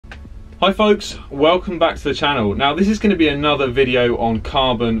Hi folks, welcome back to the channel. Now this is going to be another video on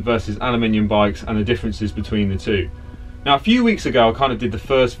carbon versus aluminium bikes and the differences between the two. Now a few weeks ago I kind of did the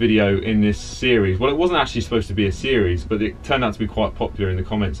first video in this series. Well, it wasn't actually supposed to be a series, but it turned out to be quite popular in the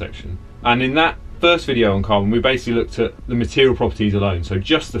comment section. And in that first video on carbon we basically looked at the material properties alone, so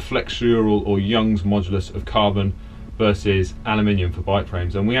just the flexural or Young's modulus of carbon versus aluminium for bike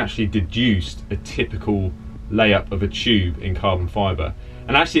frames, and we actually deduced a typical layup of a tube in carbon fibre.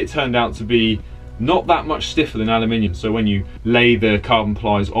 And actually it turned out to be not that much stiffer than aluminium. So when you lay the carbon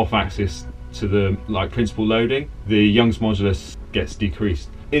plies off axis to the principal loading, the Young's modulus gets decreased.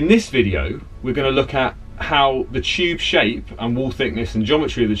 In this video we're going to look at how the tube shape and wall thickness and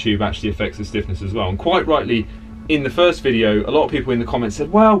geometry of the tube actually affects the stiffness as well. And quite rightly, in the first video a lot of people in the comments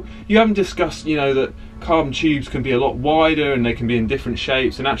said, well, you haven't discussed, you know, that carbon tubes can be a lot wider and they can be in different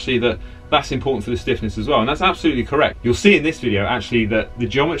shapes, and actually that's important for the stiffness as well. And that's absolutely correct. You'll see in this video actually that the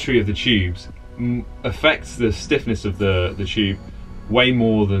geometry of the tubes affects the stiffness of the tube way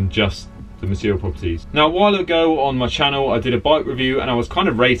more than just the material properties. Now a while ago on my channel I did a bike review and I was kind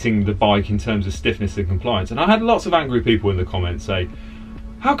of rating the bike in terms of stiffness and compliance, and I had lots of angry people in the comments say,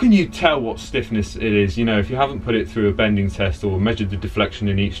 how can you tell what stiffness it is, you know, if you haven't put it through a bending test or measured the deflection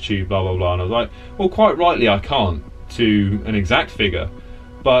in each tube, blah blah blah. And I was like, well, quite rightly I can't to an exact figure,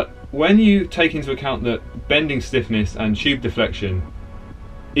 but when you take into account that bending stiffness and tube deflection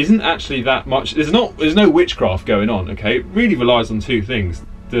isn't actually that much, there's no witchcraft going on, okay? It really relies on two things: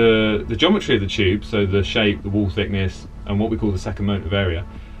 the geometry of the tube, so the shape, the wall thickness, and what we call the second motive area,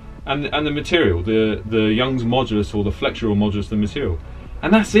 and the material, the Young's modulus or the flexural modulus of the material.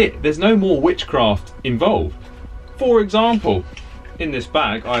 And that's it. There's no more witchcraft involved. For example, in this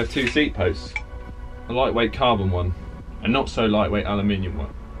bag I have two seat posts, a lightweight carbon one, a not so lightweight aluminium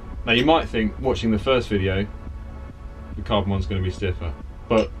one. Now you might think, watching the first video, the carbon one's going to be stiffer,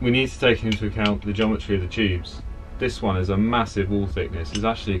 but we need to take into account the geometry of the tubes. This one is a massive wall thickness, it's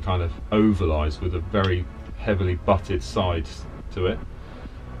actually kind of ovalized with a very heavily butted sides to it,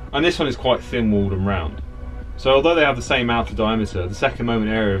 and this one is quite thin walled and round. So although they have the same outer diameter, the second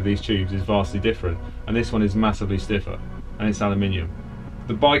moment area of these tubes is vastly different, and this one is massively stiffer, and it's aluminium.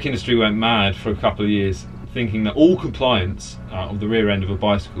 The bike industry went mad for a couple of years thinking that all compliance of the rear end of a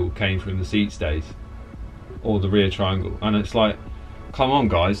bicycle came from the seat stays or the rear triangle, and it's like, come on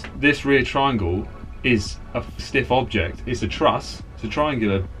guys, this rear triangle is a stiff object. It's a truss, it's a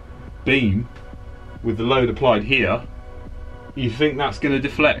triangular beam with the load applied here. You think that's going to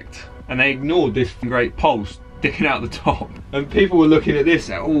deflect? And they ignored this great pole sticking out the top, and people were looking at this,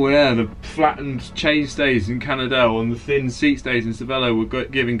 oh yeah, the flattened chain stays in Canadell and the thin seat stays in Cervelo were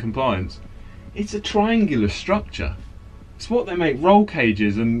giving compliance. It's a triangular structure. It's what they make roll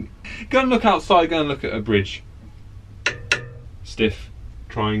cages, and go and look outside, go and look at a bridge. Stiff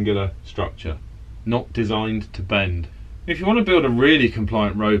triangular structure, not designed to bend. If you want to build a really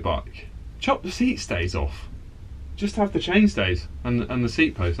compliant road bike, chop the seat stays off. Just have the chain stays and the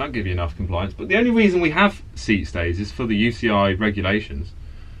seat posts, that'll give you enough compliance. But the only reason we have seat stays is for the UCI regulations,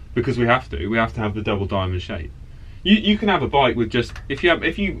 because we have to have the double diamond shape. You can have a bike with just, if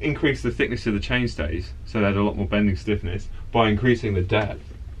you increase the thickness of the chain stays, so they had a lot more bending stiffness, by increasing the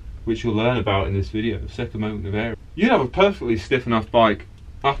depth, which you'll learn about in this video, second moment of area, you'd have a perfectly stiff enough bike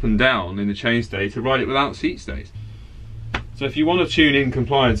up and down in the chain stay to ride it without seat stays. So if you want to tune in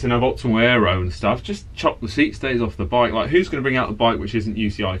compliance and have optimal aero and stuff, just chop the seat stays off the bike. Like, who's going to bring out the bike which isn't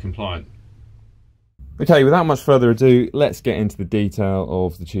UCI compliant? Okay, without much further ado, let's get into the detail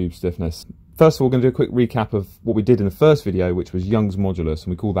of the tube stiffness. First of all, we're going to do a quick recap of what we did in the first video, which was Young's modulus, and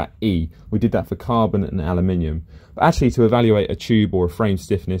we call that E. We did that for carbon and aluminium. But actually, to evaluate a tube or a frame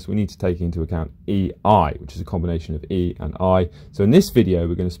stiffness, we need to take into account EI, which is a combination of E and I. So in this video,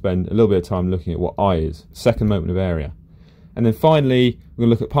 we're going to spend a little bit of time looking at what I is, second moment of area. And then finally, we're going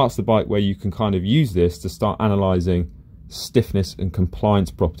to look at parts of the bike where you can kind of use this to start analysing stiffness and compliance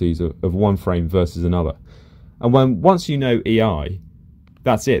properties of one frame versus another. And once you know EI,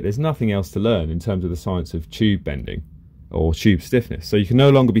 that's it. There's nothing else to learn in terms of the science of tube bending or tube stiffness. So you can no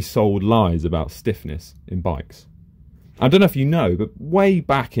longer be sold lies about stiffness in bikes. I don't know if you know, but way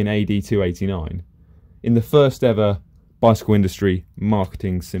back in AD 289, in the first ever bicycle industry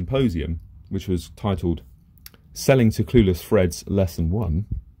marketing symposium, which was titled Selling to Clueless Freds Lesson 1,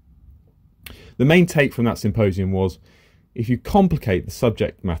 the main take from that symposium was, if you complicate the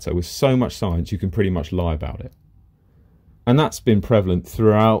subject matter with so much science, you can pretty much lie about it. And that's been prevalent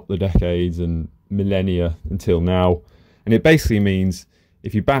throughout the decades and millennia until now. And it basically means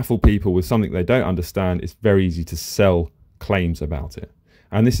if you baffle people with something they don't understand, it's very easy to sell claims about it.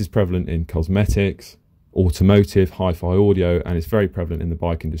 And this is prevalent in cosmetics, automotive, hi-fi audio, and it's very prevalent in the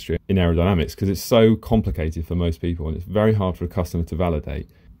bike industry in aerodynamics because it's so complicated for most people and it's very hard for a customer to validate.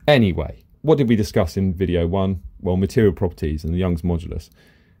 Anyway, what did we discuss in video 1? Well, material properties and the Young's modulus.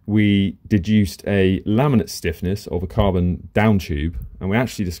 We deduced a laminate stiffness of a carbon down tube, and we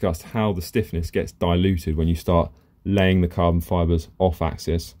actually discussed how the stiffness gets diluted when you start laying the carbon fibres off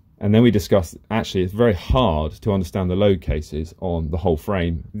axis. And then we discussed, actually, it's very hard to understand the load cases on the whole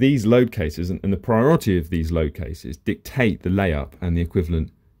frame. These load cases and the priority of these load cases dictate the layup and the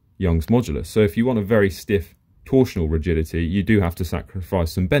equivalent Young's modulus. So if you want a very stiff torsional rigidity, you do have to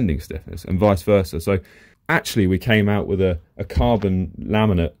sacrifice some bending stiffness and vice versa. So actually, we came out with a carbon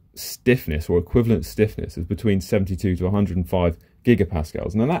laminate stiffness or equivalent stiffness of between 72 to 105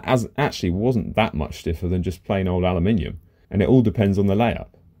 gigapascals. Now that actually wasn't that much stiffer than just plain old aluminium. And it all depends on the layup.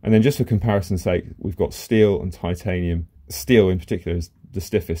 And then just for comparison's sake, we've got steel and titanium. Steel in particular is the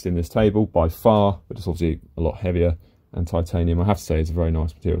stiffest in this table by far, but it's obviously a lot heavier. And titanium, I have to say, is a very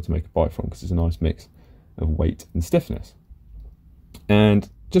nice material to make a bike from because it's a nice mix of weight and stiffness. And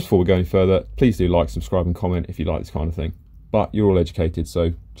just before we go any further, please do like, subscribe and comment if you like this kind of thing. But you're all educated,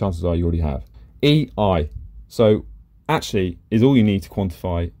 so chances are you already have. EI. So actually is all you need to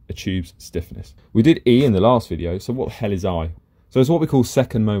quantify a tube's stiffness. We did E in the last video, so what the hell is I? So it's what we call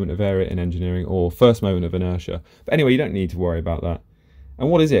second moment of area in engineering, or first moment of inertia. But anyway, you don't need to worry about that. And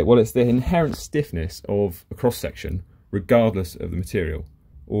what is it? Well, it's the inherent stiffness of a cross-section, regardless of the material.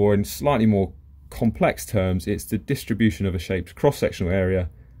 Or in slightly more complex terms, it's the distribution of a shape's cross-sectional area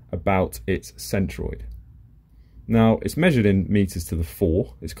about its centroid. Now, it's measured in meters to the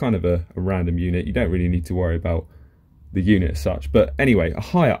 4. It's kind of a random unit. You don't really need to worry about the unit as such. But anyway, a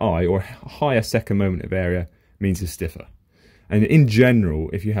higher I, or a higher second moment of area, means it's stiffer. And in general,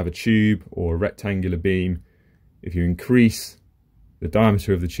 if you have a tube or a rectangular beam, if you increase the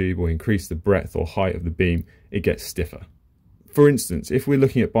diameter of the tube or increase the breadth or height of the beam, it gets stiffer. For instance, if we're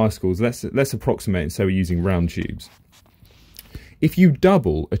looking at bicycles, let's approximate and say we're using round tubes. If you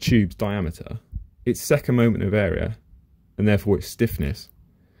double a tube's diameter, its second moment of area, and therefore its stiffness,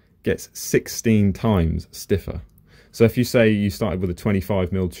 gets 16 times stiffer. So if you say you started with a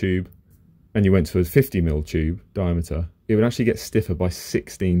 25mm tube and you went to a 50mm tube diameter, it would actually get stiffer by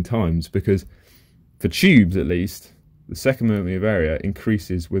 16 times because for tubes at least, the second moment of area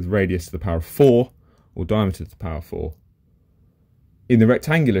increases with radius to the power of 4 or diameter to the power of 4. In the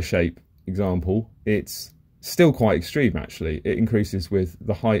rectangular shape example, it's still quite extreme actually. It increases with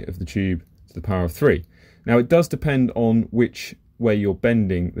the height of the tube to the power of 3. Now it does depend on which way you're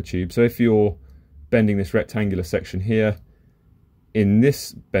bending the tube. So if you're bending this rectangular section here, in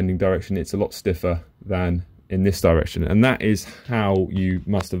this bending direction it's a lot stiffer than in this direction, and that is how you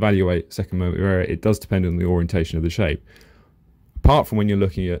must evaluate second moment of area. It does depend on the orientation of the shape. Apart from when you're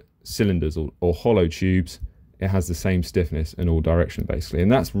looking at cylinders or hollow tubes, it has the same stiffness in all directions basically,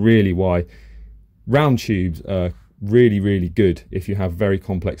 and that's really why round tubes are really good if you have very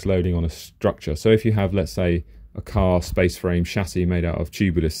complex loading on a structure. So if you have, let's say, a car space frame chassis made out of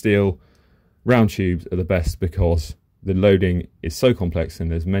tubular steel, round tubes are the best because the loading is so complex and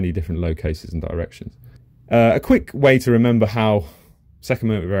there's many different load cases and directions. A quick way to remember how second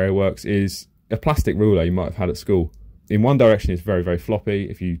moment of area works is a plastic ruler you might have had at school. In one direction it's very floppy.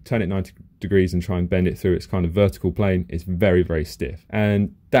 If you turn it 90 degrees and try and bend it through its kind of vertical plane, it's very stiff.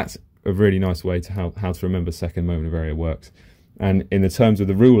 And that's a really nice way to how to remember second moment of area works. And in the terms of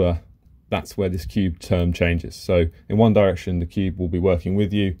the ruler, that's where this cube term changes. So in one direction the cube will be working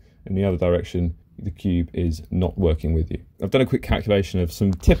with you, in the other direction the cube is not working with you. I've done a quick calculation of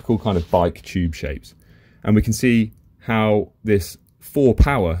some typical kind of bike tube shapes, and we can see how this 4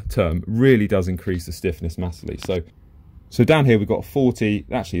 power term really does increase the stiffness massively. So down here we've got a 40,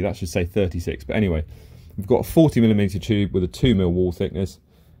 actually that should say 36, but anyway, we've got a 40mm tube with a 2mm wall thickness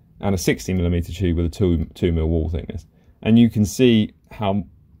and a 60mm tube with a 2mm wall thickness. And you can see how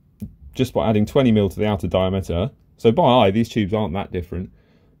just by adding 20mm to the outer diameter, so by eye these tubes aren't that different,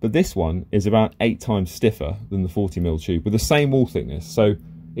 but this one is about 8 times stiffer than the 40mm tube with the same wall thickness. So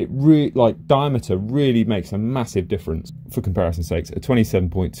it really, like, diameter really makes a massive difference. For comparison's sake, a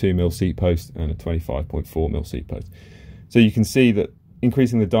 27.2mm seat post and a 25.4mm seat post. So you can see that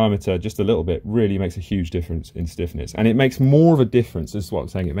increasing the diameter just a little bit really makes a huge difference in stiffness, and it makes more of a difference. This is what I'm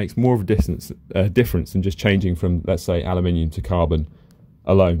saying. It makes more of a difference than just changing from, let's say, aluminium to carbon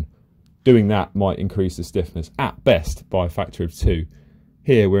alone. Doing that might increase the stiffness at best by a factor of 2.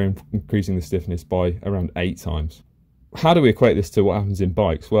 Here we're increasing the stiffness by around 8 times. How do we equate this to what happens in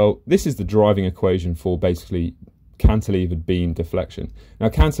bikes? Well, this is the driving equation for basically cantilevered beam deflection. Now,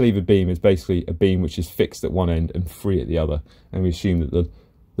 cantilevered beam is basically a beam which is fixed at one end and free at the other, and we assume that the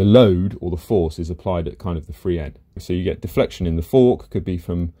the load or the force is applied at kind of the free end. So you get deflection in the fork, could be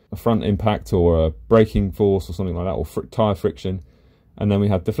from a front impact or a braking force or something like that, or tyre friction. And then we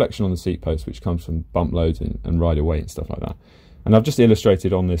have deflection on the seat post, which comes from bump loads and rider weight and stuff like that. And I've just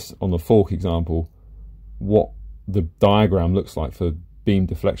illustrated on the fork example, what the diagram looks like for beam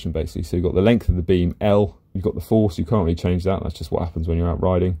deflection, basically. So you've got the length of the beam, L, you've got the force, you can't really change that, that's just what happens when you're out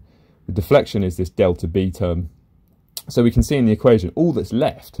riding. The deflection is this delta B term. So we can see in the equation, all that's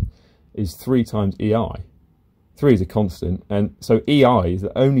left is 3 times EI. 3 is a constant, and so EI is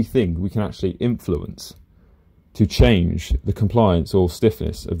the only thing we can actually influence to change the compliance or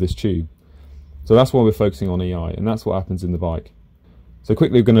stiffness of this tube. So that's why we're focusing on EI, and that's what happens in the bike. So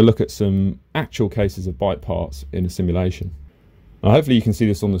quickly we're going to look at some actual cases of bike parts in a simulation. Now hopefully you can see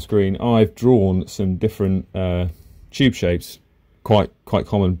this on the screen. I've drawn some different tube shapes, quite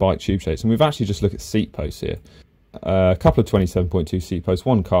common bike tube shapes, and we've actually just looked at seat posts here. A couple of 27.2 seat posts,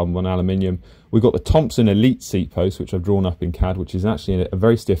 one carbon, one aluminium. We've got the Thompson Elite seat post, which I've drawn up in CAD, which is actually a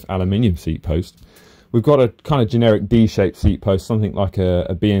very stiff aluminium seat post. We've got a kind of generic D-shaped seat post, something like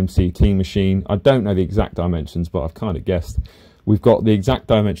a BMC Team Machine. I don't know the exact dimensions, but I've kind of guessed. We've got the exact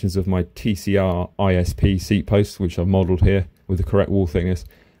dimensions of my TCR ISP seat post, which I've modelled here with the correct wall thickness,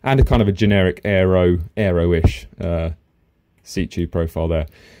 and a kind of a generic aero-ish seat tube profile there.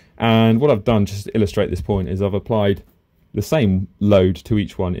 And what I've done, just to illustrate this point, is I've applied the same load to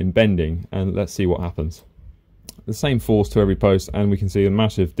each one in bending, and let's see what happens. The same force to every post, and we can see a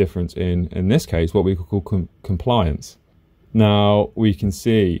massive difference in this case, what we call compliance. Now we can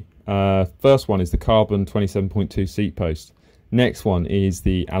see, first one is the carbon 27.2 seat post. Next one is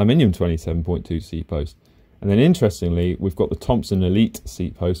the aluminium 27.2 seat post. And then interestingly, we've got the Thompson Elite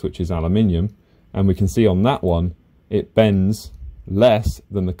seat post, which is aluminium, and we can see on that one, it bends less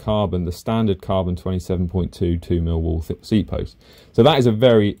than the standard carbon 27.2 2mm wall seat post. So that is a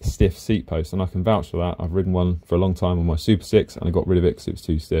very stiff seat post, and I can vouch for that. I've ridden one for a long time on my Super 6 and I got rid of it because it was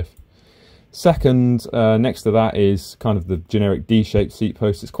too stiff. Second, next to that is kind of the generic D-shaped seat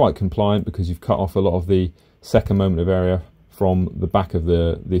post. It's quite compliant because you've cut off a lot of the second moment of area from the back of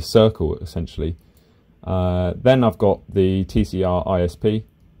the circle, essentially. Then I've got the TCR ISP,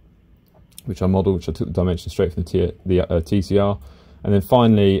 which I modelled, which I took the dimensions straight from the TCR. And then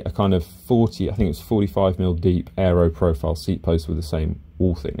finally, a kind of 45mm deep aero profile seat post with the same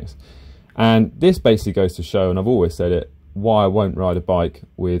wall thickness. And this basically goes to show, and I've always said it, why I won't ride a bike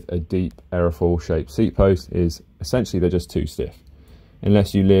with a deep aerofoil shaped seat post is essentially they're just too stiff.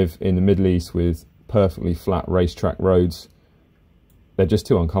 Unless you live in the Middle East with perfectly flat racetrack roads, they're just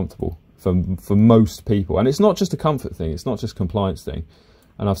too uncomfortable for most people. And it's not just a comfort thing, it's not just a compliance thing.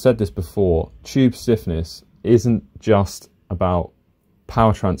 And I've said this before, tube stiffness isn't just about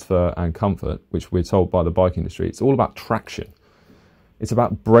power transfer and comfort, which we're told by the bike industry. It's all about traction. It's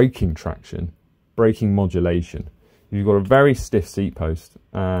about braking traction, braking modulation. If you've got a very stiff seat post,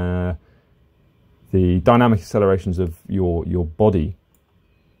 the dynamic accelerations of your body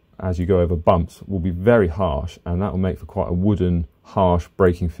as you go over bumps will be very harsh, and that will make for quite a wooden, harsh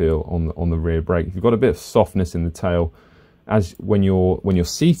braking feel on the rear brake. If you've got a bit of softness in the tail, as when you're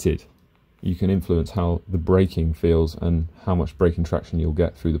seated, you can influence how the braking feels and how much braking traction you'll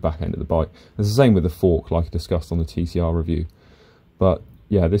get through the back end of the bike. It's the same with the fork, like I discussed on the TCR review. But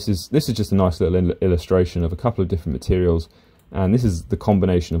yeah, this is just a nice little illustration of a couple of different materials, and this is the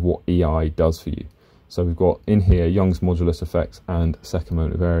combination of what EI does for you. So we've got in here Young's modulus effect and second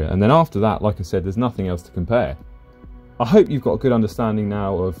moment of area, and then after that, like I said, there's nothing else to compare. I hope you've got a good understanding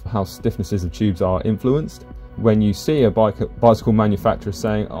now of how stiffnesses of tubes are influenced. When you see a bicycle manufacturer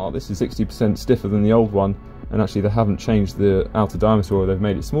saying, oh, this is 60% stiffer than the old one, and actually they haven't changed the outer diameter or they've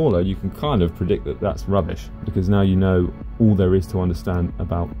made it smaller, you can kind of predict that that's rubbish, because now you know all there is to understand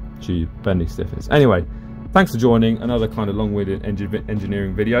about tube bending stiffness. Anyway, thanks for joining another kind of long-winded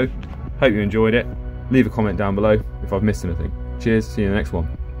engineering video. Hope you enjoyed it. Leave a comment down below if I've missed anything. Cheers, see you in the next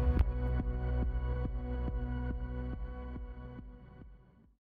one.